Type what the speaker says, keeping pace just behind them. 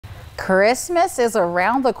Christmas is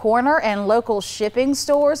around the corner and local shipping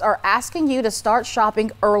stores are asking you to start shopping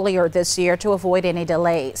earlier this year to avoid any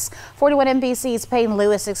delays. 41 NBC's Peyton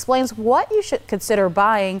Lewis explains what you should consider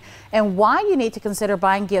buying and why you need to consider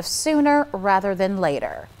buying gifts sooner rather than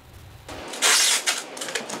later.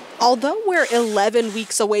 Although we're 11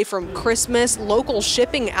 weeks away from Christmas, local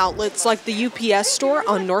shipping outlets like the UPS store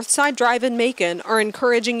on Northside Drive in Macon are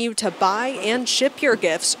encouraging you to buy and ship your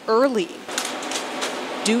gifts early.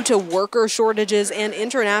 Due to worker shortages and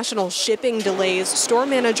international shipping delays, store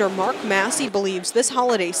manager Mark Massey believes this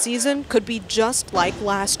holiday season could be just like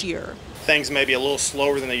last year. Things may be a little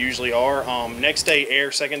slower than they usually are. Next day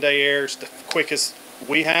air, second day air is the quickest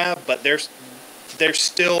we have, but there's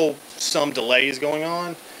still some delays going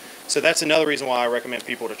on. So that's another reason why I recommend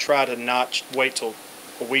people to try to not wait till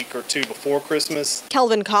a week or two before Christmas.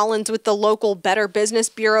 Kelvin Collins with the local Better Business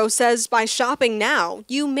Bureau says by shopping now,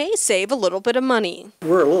 you may save a little bit of money.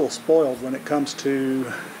 We're a little spoiled when it comes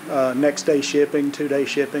to next day shipping, 2-day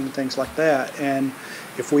shipping, things like that. And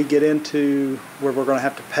if we get into where we're going to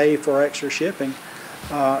have to pay for extra shipping,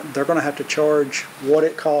 they're going to have to charge what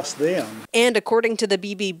it costs them. And according to the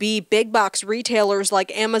BBB, big box retailers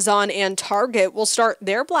like Amazon and Target will start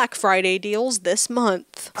their Black Friday deals this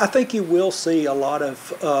month. I think you will see a lot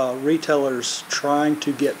of retailers trying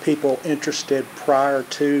to get people interested prior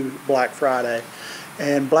to Black Friday.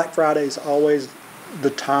 And Black Friday is always the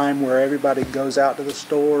time where everybody goes out to the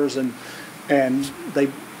stores and they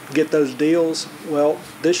get those deals. Well,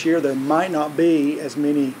 this year there might not be as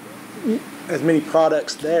many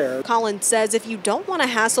products there. Collins says if you don't want to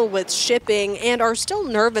hassle with shipping and are still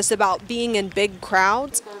nervous about being in big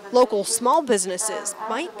crowds, local small businesses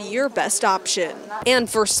might be your best option. And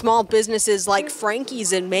for small businesses like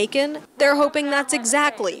Frankie's in Macon, they're hoping that's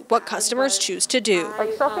exactly what customers choose to do.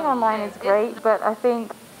 Like, shopping online is great, but I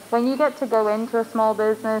think when you get to go into a small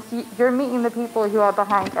business, you're meeting the people who are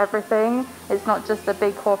behind everything. It's not just a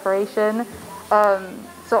big corporation.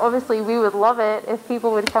 So obviously we would love it if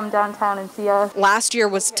people would come downtown and see us. Last year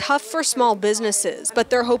was tough for small businesses, but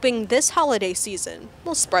they're hoping this holiday season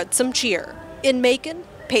will spread some cheer. In Macon,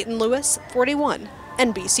 Peyton Lewis, 41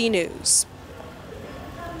 NBC News.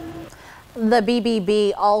 The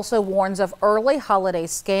BBB also warns of early holiday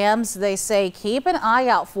scams. They say keep an eye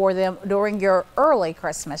out for them during your early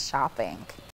Christmas shopping.